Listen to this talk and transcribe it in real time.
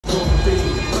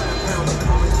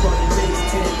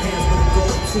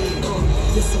team.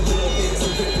 This a real answer,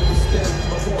 with respect.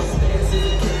 My boss answers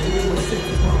and can't do it, sick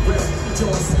is my rep.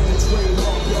 John Cena,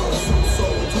 trademark, y'all, some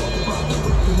soul. Talk about the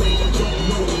book you make, I don't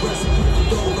know the recipe for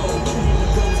Dolo. Even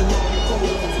guns and all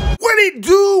photos. What it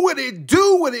do, what it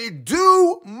do, what it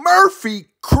do, Murphy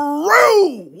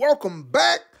Crew. Welcome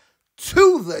back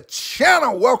to the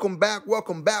channel. Welcome back,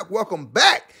 welcome back, welcome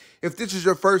back. If this is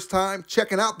your first time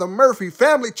checking out the Murphy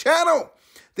Family channel,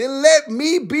 then let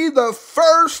me be the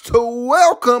first to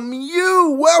welcome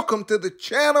you. Welcome to the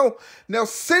channel. Now,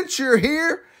 since you're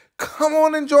here, come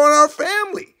on and join our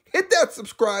family. Hit that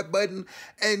subscribe button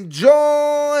and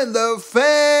join the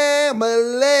family,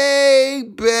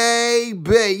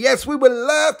 baby. Yes, we would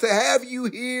love to have you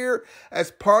here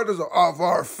as part of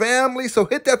our family. So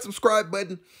hit that subscribe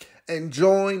button and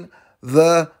join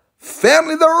the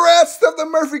family. The rest of the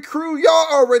Murphy crew, y'all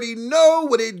already know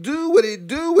what it do, what it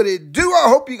do, what it do. I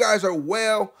hope you guys are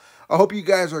well. I hope you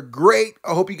guys are great.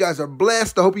 I hope you guys are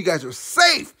blessed. I hope you guys are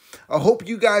safe. I hope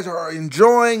you guys are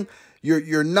enjoying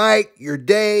your night, your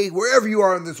day, wherever you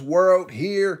are in this world.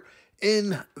 Here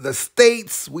in the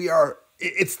States,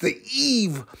 it's the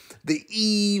eve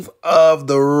of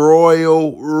the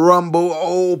Royal Rumble.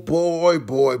 Oh boy,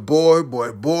 boy, boy,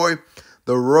 boy, boy.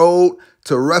 The road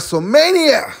to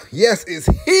WrestleMania. Yes, it's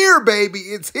here, baby.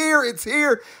 It's here, it's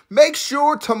here. Make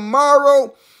sure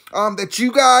tomorrow that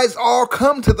you guys all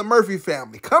come to the Murphy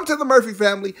family. Come to the Murphy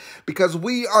family because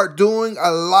we are doing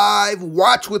a live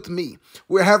watch with me.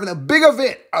 We're having a big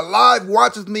event, a live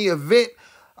watch with me event.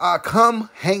 Come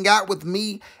hang out with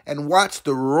me and watch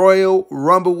the Royal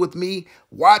Rumble with me.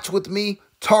 Watch with me,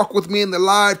 talk with me in the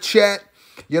live chat.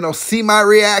 You know, see my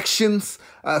reactions,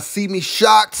 see me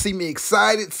shocked, see me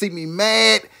excited, see me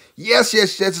mad. Yes,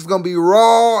 yes, yes, it's going to be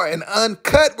raw and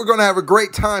uncut. We're going to have a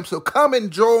great time. So come and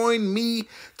join me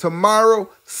tomorrow,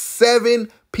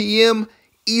 7 p.m.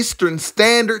 Eastern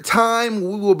Standard Time.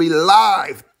 We will be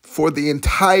live for the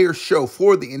entire show,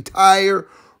 for the entire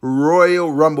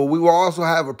Royal Rumble. We will also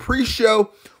have a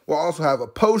pre-show. We'll also have a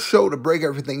post-show to break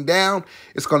everything down.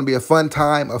 It's going to be a fun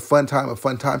time, a fun time, a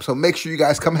fun time. So make sure you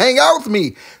guys come hang out with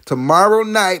me tomorrow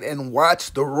night and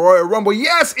watch the Royal Rumble.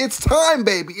 Yes, it's time,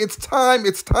 baby. It's time,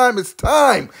 it's time, it's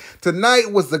time.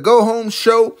 Tonight was the go-home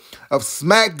show of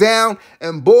Smackdown.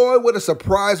 And boy, what a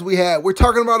surprise we had. We're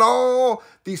talking about all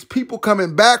these people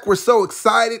coming back. We're so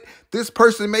excited. This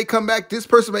person may come back. This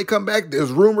person may come back.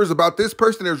 There's rumors about this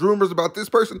person. There's rumors about this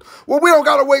person. Well, we don't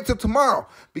got to wait till tomorrow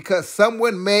because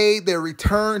someone made their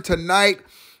return tonight.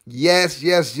 Yes,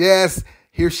 yes, yes.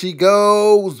 Here she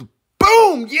goes.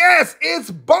 Boom. Yes, it's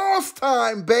boss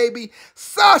time, baby.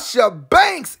 Sasha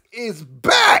Banks is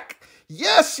back.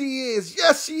 Yes, she is.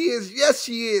 Yes, she is. Yes,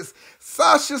 she is.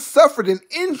 Sasha suffered an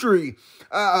injury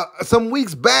some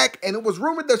weeks back, and it was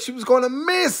rumored that she was going to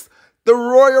miss the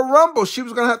Royal Rumble. She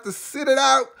was going to have to sit it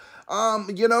out,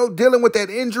 you know, dealing with that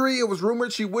injury. It was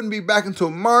rumored she wouldn't be back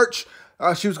until March.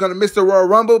 She was going to miss the Royal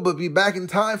Rumble, but be back in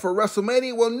time for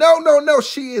WrestleMania. Well, no, no, no.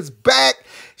 She is back.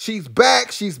 She's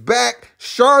back. She's back.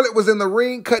 Charlotte was in the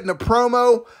ring cutting a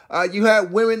promo. You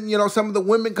had women, you know, some of the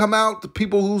women come out, the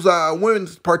people who's women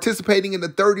participating in the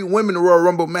 30 Women Royal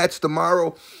Rumble match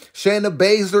tomorrow. Shayna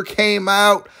Baszler came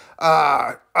out.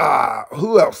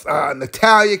 Who else?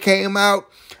 Natalya came out.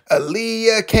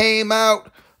 Aaliyah came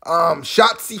out.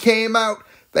 Shotzi came out.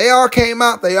 They all came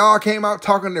out. They all came out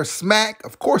talking their smack.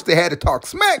 Of course, they had to talk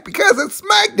smack because it's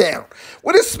Smackdown.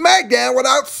 What is Smackdown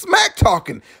without smack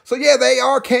talking? So, yeah, they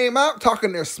all came out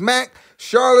talking their smack.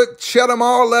 Charlotte shut them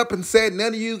all up and said,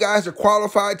 none of you guys are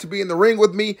qualified to be in the ring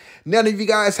with me. None of you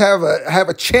guys have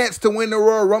a chance to win the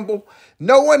Royal Rumble.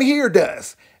 No one here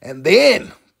does. And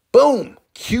then, boom.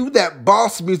 Cue that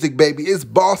boss music, baby. It's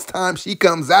boss time. She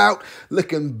comes out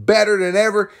looking better than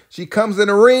ever. She comes in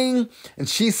the ring and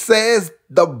she says,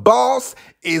 the boss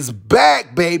is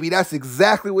back, baby. That's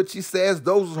exactly what she says.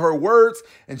 Those are her words.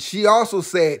 And she also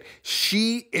said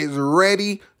she is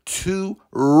ready to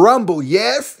rumble.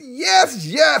 Yes, yes,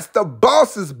 yes. The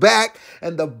boss is back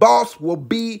and the boss will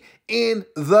be in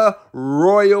the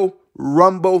Royal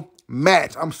Rumble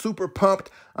match. I'm super pumped.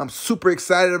 I'm super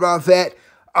excited about that.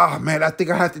 Oh, man, I think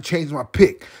I have to change my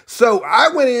pick. So I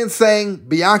went in saying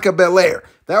Bianca Belair.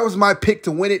 That was my pick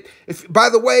to win it. By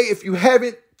the way, if you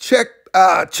haven't checked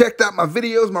out my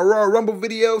videos, my Royal Rumble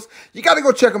videos, you got to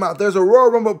go check them out. There's a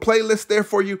Royal Rumble playlist there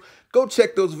for you. Go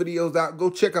check those videos out. Go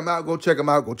check them out. Go check them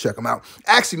out. Go check them out.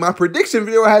 Actually, my prediction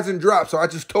video hasn't dropped, so I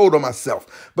just told on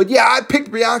myself. But, yeah, I picked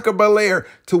Bianca Belair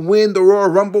to win the Royal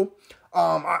Rumble.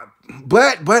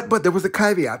 But there was a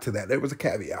caveat to that. There was a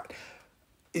caveat.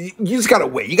 you just gotta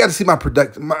wait. You gotta see my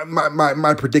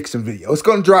prediction video. It's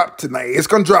gonna drop tonight. It's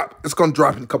gonna drop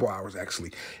in a couple hours,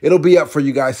 actually. It'll be up for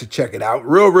you guys to check it out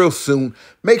real soon.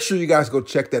 Make sure you guys go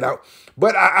check that out.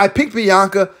 But I picked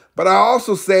Bianca, but I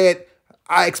also said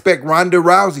I expect Ronda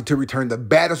Rousey to return, the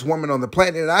baddest woman on the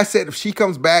planet. And I said if she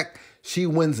comes back, she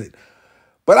wins it.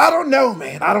 But I don't know,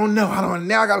 man. I don't know.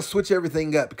 Now I got to switch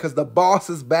everything up because the boss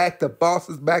is back. The boss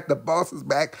is back. The boss is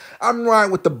back. I'm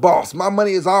riding with the boss. My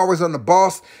money is always on the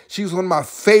boss. She's one of my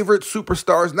favorite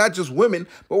superstars, not just women,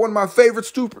 but one of my favorite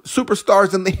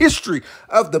superstars in the history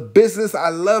of the business. I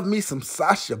love me some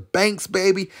Sasha Banks,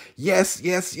 baby. Yes.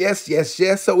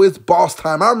 So it's boss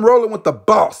time. I'm rolling with the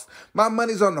boss. My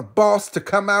money's on the boss to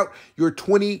come out your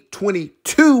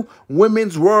 2022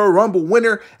 Women's Royal Rumble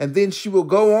winner, and then she will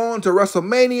go on to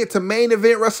WrestleMania, to main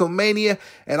event WrestleMania,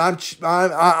 and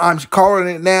I'm calling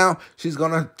it now. She's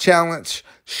gonna challenge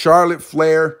Charlotte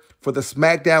Flair for the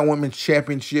Smackdown Women's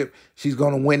Championship. She's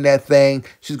gonna win that thing.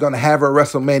 She's gonna have her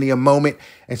WrestleMania moment,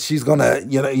 and she's gonna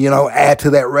add to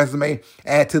that resume,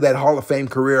 add to that Hall of Fame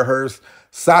career of hers.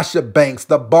 Sasha Banks,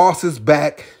 the boss is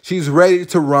back. She's ready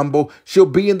to rumble. She'll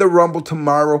be in the Rumble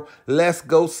tomorrow. Let's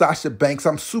go, Sasha Banks.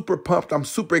 I'm super pumped. I'm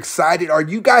super excited. Are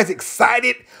you guys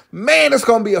excited? Man, it's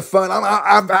gonna be a fun.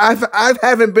 I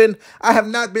have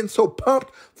not been so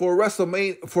pumped for a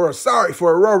WrestleMania, for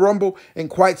a Royal Rumble in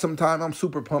quite some time. I'm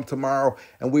super pumped tomorrow,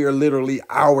 and we are literally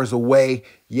hours away.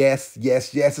 Yes.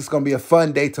 It's going to be a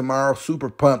fun day tomorrow. Super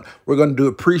pumped. We're going to do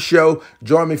a pre-show.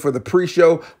 Join me for the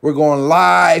pre-show. We're going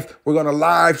live. We're going to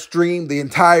live stream the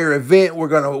entire event. We're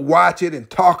going to watch it and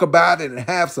talk about it and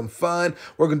have some fun.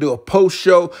 We're going to do a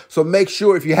post-show. So make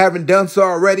sure, if you haven't done so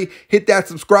already, hit that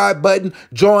subscribe button.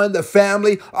 Join the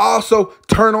family. Also,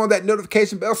 turn on that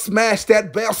notification bell. Smash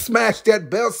that bell. Smash that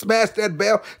bell. Smash that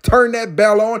bell. Turn that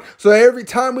bell on. So every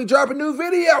time we drop a new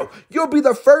video, you'll be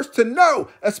the first to know,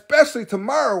 especially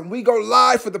tomorrow when we go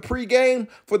live for the pregame,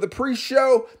 for the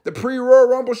pre-show, the pre-Royal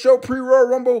Rumble show, pre-Royal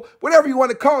Rumble, whatever you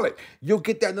want to call it. You'll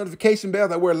get that notification bell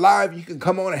that we're live. You can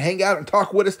come on and hang out and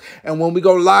talk with us. And when we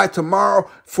go live tomorrow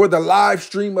for the live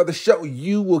stream of the show,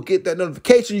 you will get that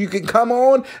notification. You can come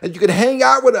on and you can hang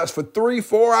out with us for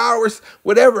 3-4 hours,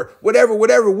 whatever.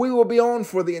 We will be on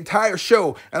for the entire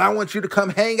show. And I want you to come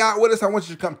hang out with us. I want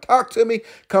you to come talk to me,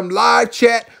 come live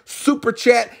chat, super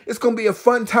chat. It's going to be a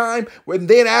fun time. And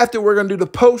then after, we're going to do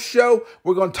the post show.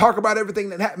 We're going to talk about everything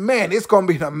that happened. Man, it's going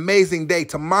to be an amazing day.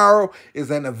 Tomorrow is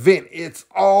an event. It's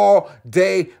all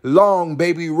day long,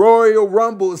 baby. Royal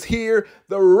Rumble is here.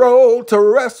 The road to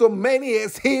WrestleMania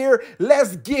is here.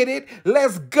 Let's get it.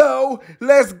 Let's go.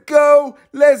 Let's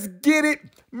get it.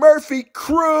 Murphy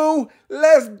crew,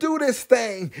 let's do this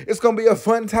thing. It's going to be a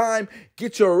fun time.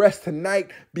 Get your rest tonight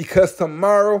because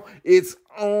tomorrow it's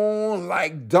on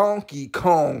like Donkey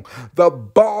Kong. The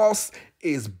boss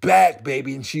is back,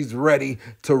 baby, and she's ready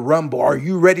to rumble. Are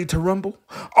you ready to rumble?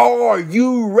 Are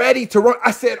you ready to run?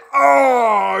 I said,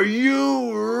 are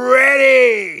you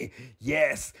ready?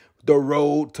 Yes. The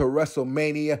road to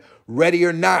WrestleMania, ready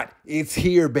or not, it's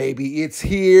here, baby. It's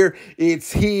here.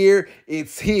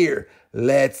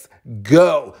 Let's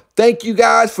go. Thank you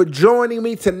guys for joining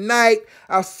me tonight.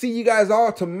 I'll see you guys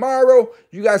all tomorrow.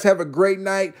 You guys have a great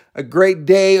night, a great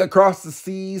day across the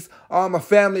seas. All my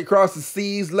family across the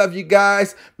seas. Love you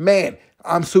guys. Man,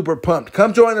 I'm super pumped.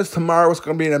 Come join us tomorrow. It's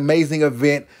going to be an amazing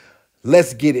event.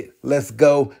 Let's get it. Let's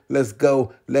go. Let's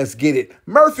get it.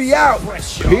 Murphy out.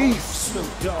 Peace. Snoop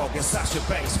Dogg and Sasha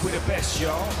Banks, we're the best,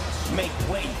 y'all. Make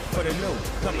way for the new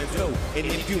coming through. And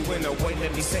if you win away,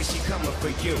 let me say she coming for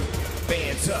you.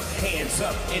 Bands up, hands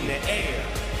up in the air.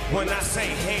 When I say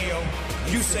hell,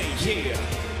 you say yeah.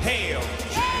 Hell,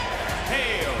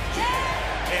 hell.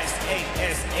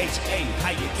 S-A-S-H-A,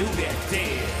 how you do that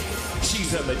there?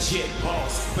 She's a legit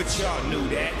boss, but y'all knew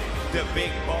that. The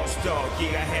big boss dog,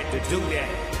 yeah, I had to do that.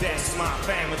 That's my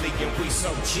family and we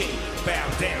so G. Bow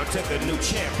down to the new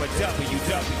champ of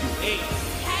WWE.